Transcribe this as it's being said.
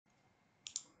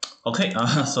Okay,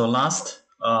 so last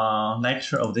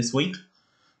lecture of this week,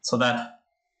 so that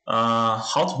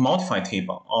how to modify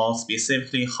table, or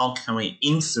specifically how can we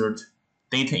insert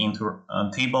data into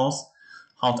tables,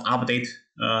 how to update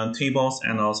tables,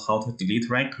 and also how to delete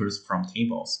records from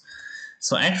tables.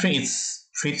 So actually, it's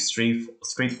pretty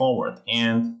straightforward,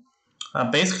 and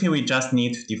basically we just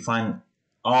need to define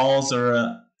all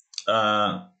the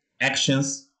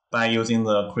actions by using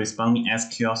the corresponding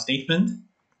SQL statement.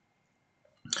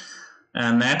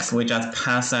 And next, we just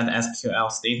pass that SQL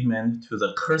statement to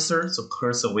the cursor. So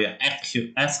cursor will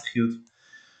execute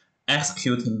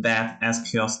that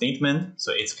SQL statement.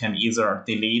 So it can either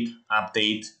delete,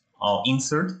 update, or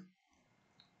insert.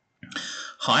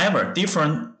 However,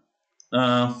 different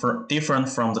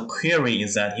from the query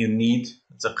is that you need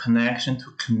the connection to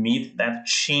commit that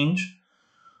change.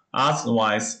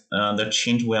 Otherwise, the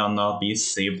change will not be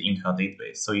saved into a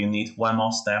database. So you need one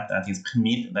more step, that is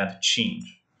commit that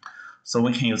change. So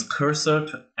we can use cursor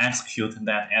to execute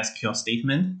that SQL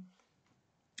statement.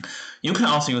 You can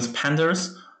also use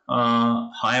pandas.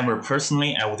 However,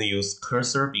 personally, I would use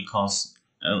cursor because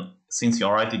since you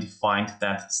already defined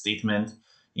that statement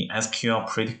in SQL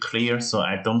pretty clear, so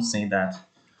I don't think that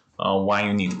why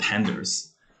you need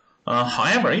pandas.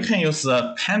 However, you can use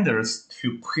pandas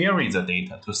to query the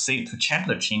data to check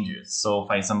the changes. So,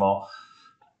 for example,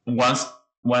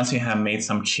 once you have made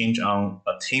some change on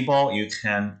a table, you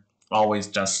can always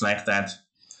just select that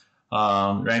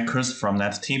records from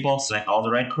that table, select all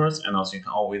the records, and also you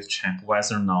can always check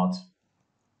whether or not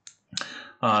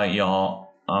your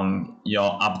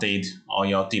update or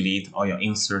your delete or your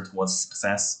insert was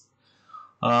success.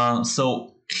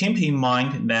 So keep in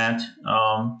mind that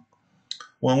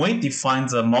when we define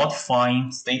the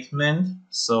modifying statement,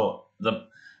 so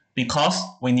because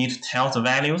we need to tell the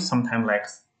values, sometimes like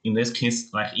in this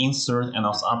case, like insert and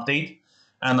also update,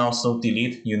 and also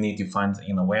delete, you need to define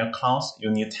in the where clause, you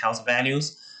need to tell the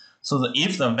values. So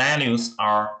if the values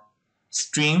are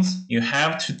strings, you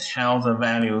have to tell the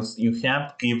values, you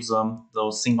have to give them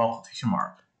those single quotation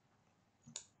mark.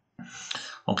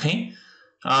 Okay,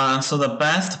 so the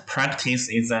best practice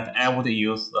is that I would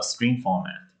use the string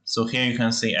format. So here you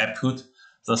can see I put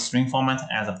the string format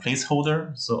as a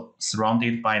placeholder, so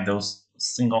surrounded by those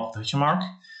single quotation mark.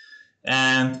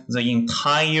 And the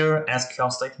entire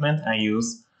SQL statement, I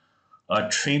use a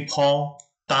triple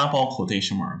double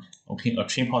quotation mark. Okay, a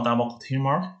triple double quotation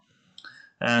mark.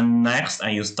 And next,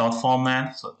 I use dot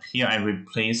format. So here I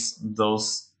replace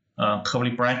those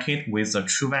curly bracket with the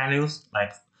true values.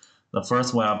 Like the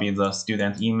first will be the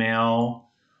student email,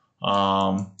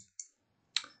 the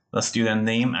student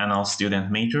name, and our student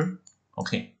major.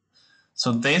 Okay,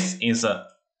 so this is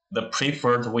the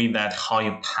preferred way that how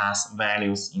you pass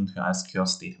values into SQL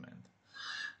statement.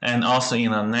 And also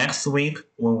in the next week,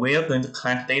 when we are going to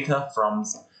collect data from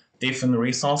different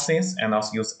resources and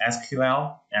also use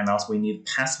SQL, and also we need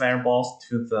pass variables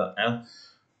to the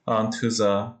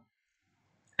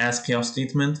SQL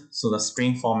statement. So the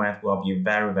string format will be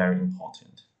very, very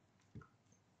important.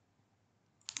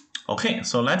 Okay,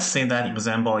 so let's see that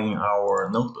example in our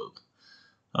notebook.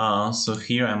 So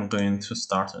here I'm going to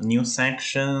start a new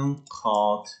section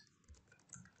called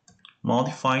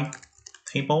Modify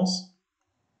Tables.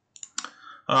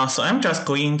 So I'm just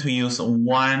going to use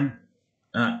one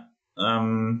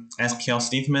SQL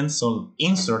statement. So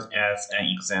insert as an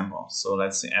example. So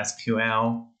let's say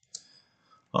SQL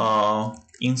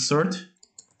insert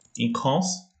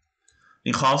equals,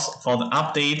 because for the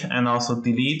update and also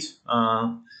delete,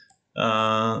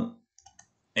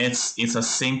 it's the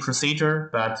same procedure,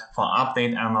 but for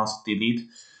update and also delete,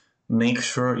 make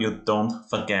sure you don't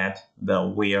forget the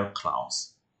where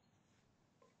clause.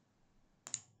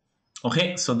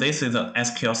 Okay, so this is an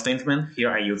SQL statement.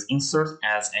 Here I use insert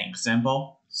as an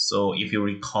example. So if you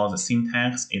recall the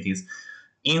syntax, it is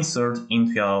insert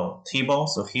into your table.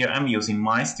 So here I'm using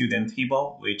my student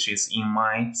table, which is in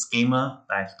my schema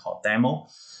that's called demo.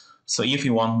 So if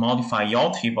you want to modify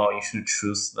your table, you should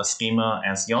choose the schema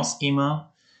as your schema.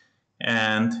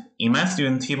 And in my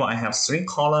student table, I have 3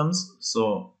 columns.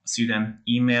 So student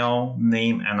email,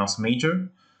 name, and also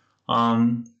major.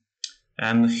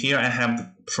 And here I have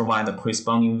to provide the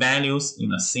corresponding values in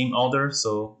the same order.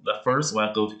 So the first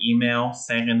will go to email,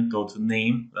 second go to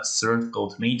name, the third go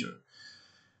to major.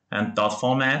 And dot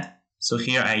format. So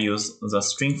here I use the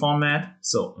string format.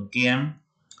 So again,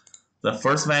 the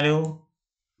first value,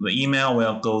 the email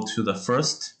will go to the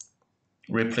first,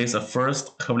 replace the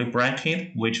first curly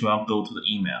bracket, which will go to the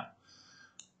email.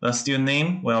 The student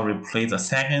name will replace the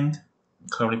second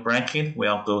curly bracket,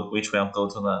 which will go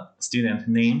to the student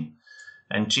name.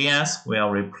 And JS will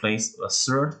replace the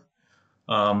third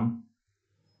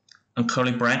a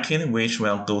curly bracket which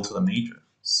will go to the major.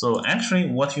 So actually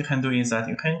what you can do is that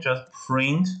you can just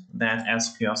print that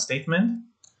SQL statement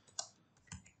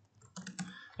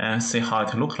and see how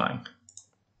it looks like.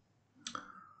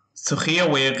 So here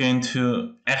we're going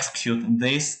to execute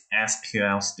this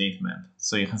SQL statement.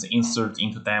 So you can insert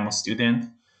into demo student.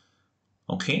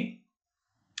 Okay.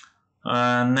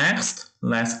 Next,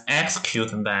 let's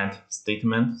execute that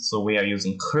statement. So we are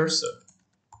using cursor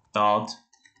dot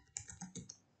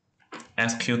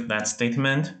execute that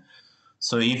statement.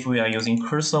 So if we are using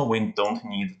cursor, we don't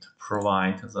need to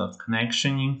provide the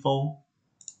connection info.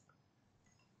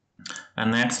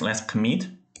 And next, let's commit,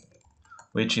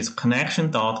 which is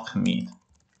connection.commit.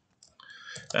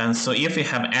 And so if you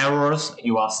have errors,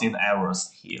 you will see the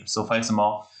errors here. So for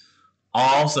example,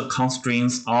 all the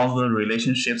constraints, all the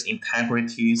relationships,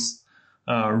 integrities,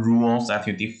 rules that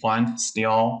you defined,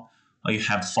 still you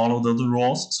have to follow those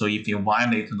rules. So if you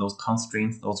violate those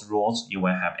constraints, those rules, you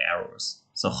will have errors.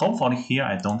 So hopefully here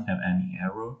I don't have any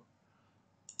error.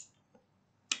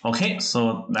 Okay,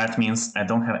 so that means I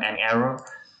don't have any error,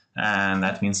 and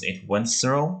that means it went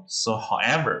through. So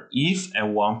however, if I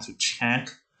want to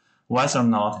check whether or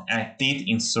not I did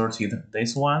inserted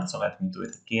this one, so let me do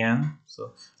it again.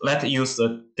 So let's use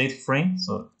the data frame.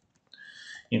 So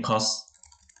equals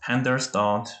pandas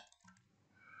dot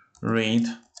read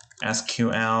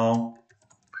SQL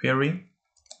query.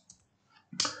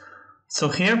 So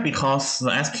here, because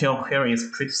the SQL query is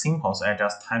pretty simple, so I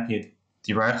just type it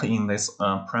directly in this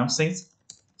parentheses,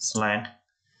 select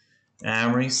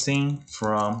everything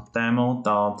from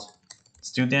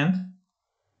demo.student.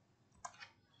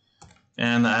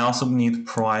 And I also need to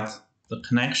provide the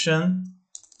connection.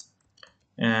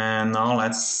 And now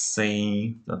let's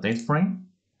see the data frame.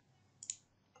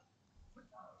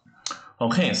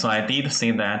 Okay, so I did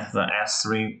see that the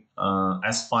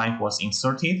S5 was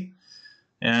inserted.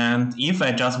 And if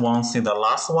I just want to see the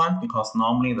last one, because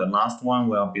normally the last one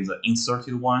will be the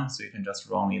inserted one, so you can just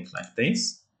run it like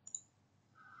this.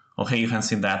 Okay, you can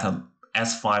see that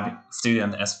S5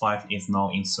 student S5 is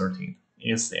now inserted,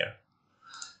 is there.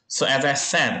 So as I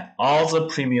said, all the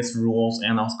previous rules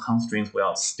and also constraints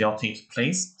will still take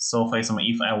place. So for example,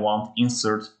 if I want to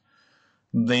insert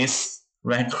this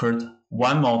record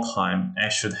one more time, I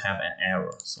should have an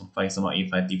error. So for example,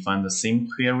 if I define the same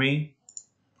query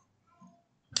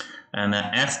and then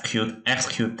execute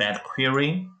that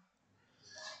query,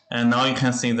 and now you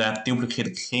can see that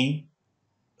duplicate key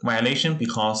violation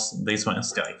because this one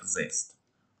still exists.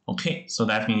 Okay, so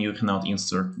that means you cannot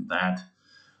insert that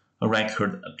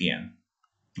record again.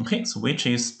 Okay, so which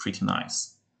is pretty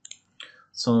nice.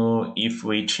 So if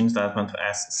we change that one to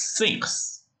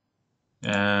S6,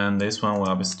 and this one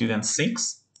will be student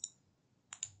 6.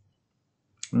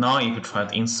 Now if you try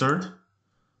to insert,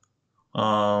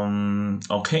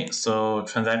 okay, so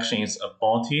transaction is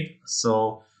aborted.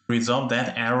 So to resolve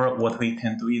that error, what we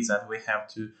can do is that we have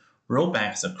to roll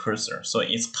back the cursor. So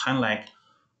it's kind of like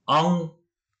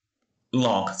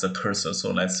unlock the cursor.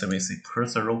 So let's say we say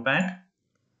cursor rollback.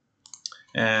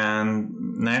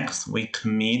 And next we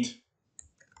commit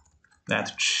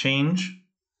that change.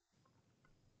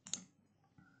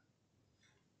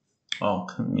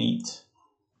 Commit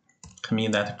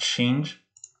that change.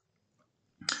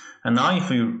 And now if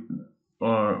you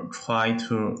try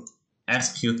to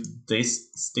execute this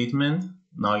statement,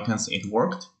 now you can see it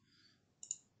worked.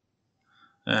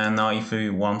 And now if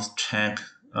we want to check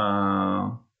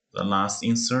the last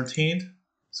inserted,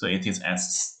 so it is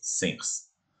S6.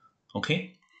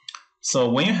 Okay, so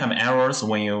when you have errors,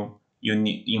 when you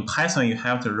need in Python, you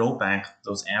have to roll back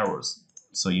those errors.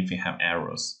 So if you have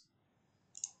errors.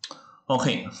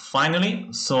 Okay,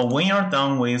 finally, so when you're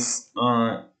done with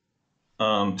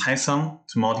Python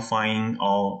to modifying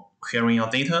or querying your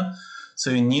data, so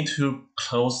you need to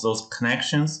close those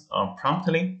connections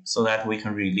promptly so that we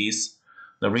can release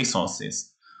the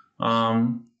resources.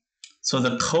 So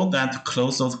the code that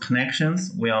close those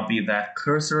connections will be that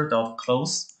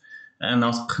cursor.close and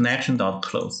also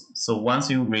connection.close. So once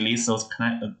you release those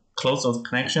close those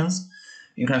connections,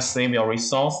 you can save your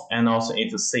resource, and also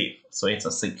it's safe, so it's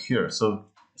secure. So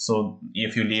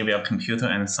if you leave your computer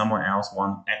and someone else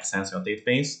want to access your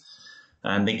database,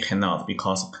 and they cannot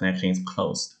because the connection is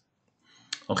closed.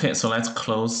 Okay, so let's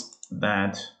close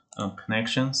that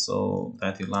connection. So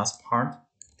that is the last part.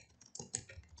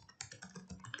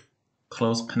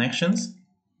 Close connections.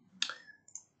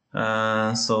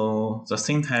 So the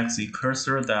syntax is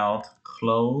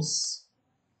cursor.close,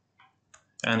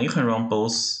 and you can run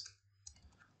both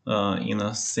in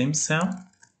the same cell,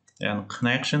 and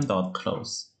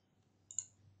connection.close.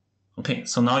 Okay,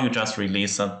 so now you just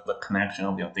release the connection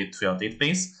of your to your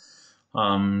database.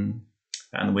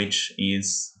 and which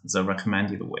is the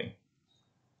recommended way.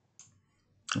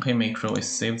 Okay, make sure we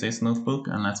save this notebook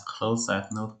and let's close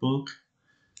that notebook.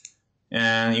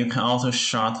 And you can also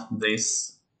shut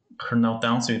this kernel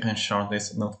down, so you can shut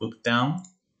this notebook down.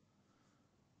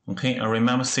 Okay, and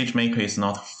remember SageMaker is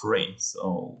not free,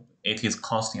 so it is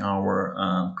costing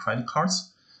our credit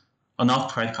cards, or not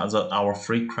credit cards, our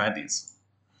free credits.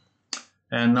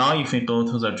 And now if we go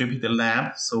to the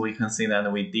JupyterLab, so we can see that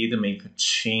we did make a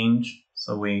change.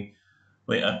 So we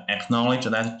acknowledge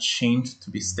that change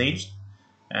to be staged.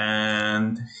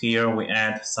 And here we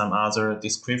add some other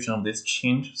description of this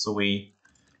change. So we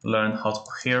learn how to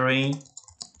query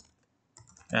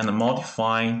and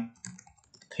modify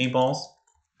tables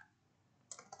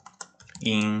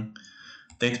in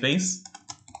database.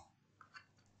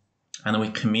 And we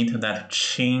commit that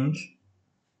change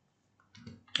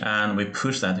and we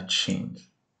push that change.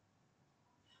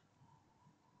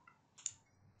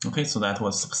 Okay, so that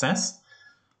was success.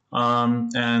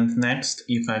 And next,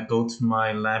 if I go to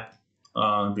my lab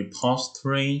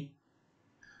repository,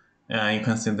 you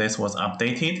can see this was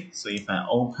updated. So if I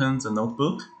open the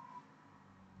notebook,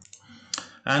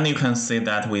 and you can see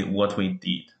that what we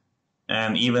did,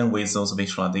 and even with those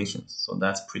visualizations. So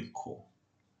that's pretty cool.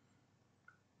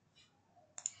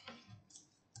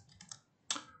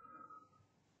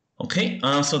 Okay,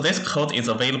 so this code is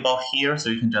available here. So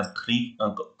you can just click,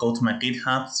 go to my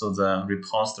GitHub. So the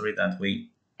repository that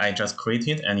I just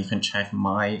created, and you can check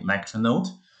my lecture note.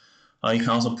 You can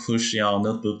also push your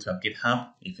notebook to GitHub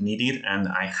if needed, and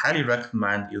I highly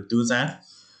recommend you do that.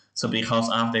 So because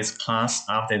after this class,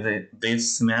 after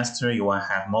this semester, you will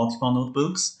have multiple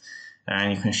notebooks,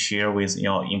 and you can share with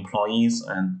your employees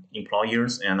and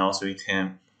employers, and also you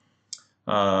can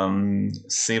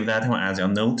save that one as your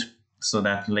note so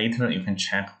that later you can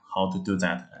check how to do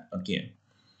that again.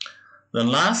 The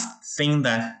last thing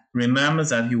that remember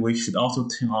that we should also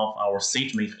turn off our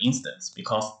SageMaker instance,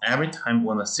 because every time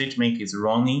when the SageMaker is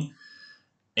running,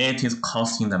 it is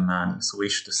costing the money. So we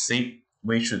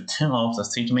should turn off the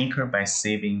SageMaker by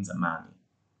saving the money.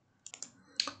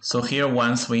 So here,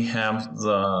 once we have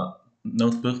the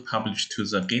notebook published to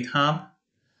the GitHub,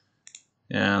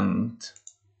 and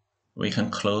we can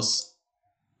close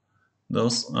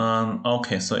those.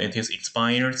 Okay, so it is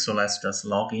expired. So let's just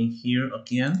log in here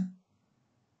again.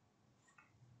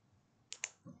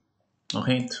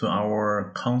 Okay, to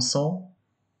our console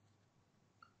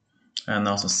and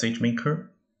also SageMaker.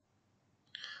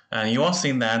 And you will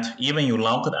see that even you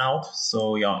logged out,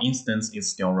 so your instance is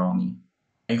still running.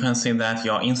 You can see that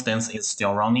your instance is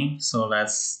still running. So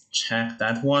let's check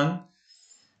that one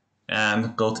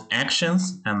and go to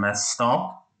actions and let's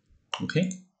stop.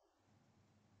 Okay.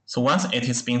 So once it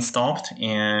is being stopped,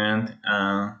 and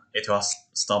it will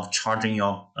stop charging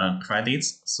your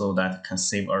credits, so that can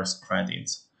save us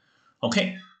credits.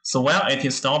 Okay, so while it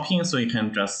is stopping, so you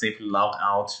can just safely log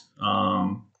out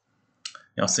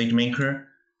your SageMaker.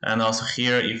 And also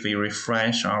here, if we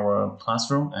refresh our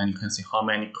classroom, and you can see how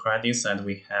many credits that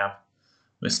we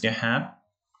still have.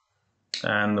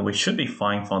 And we should be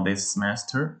fine for this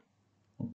semester.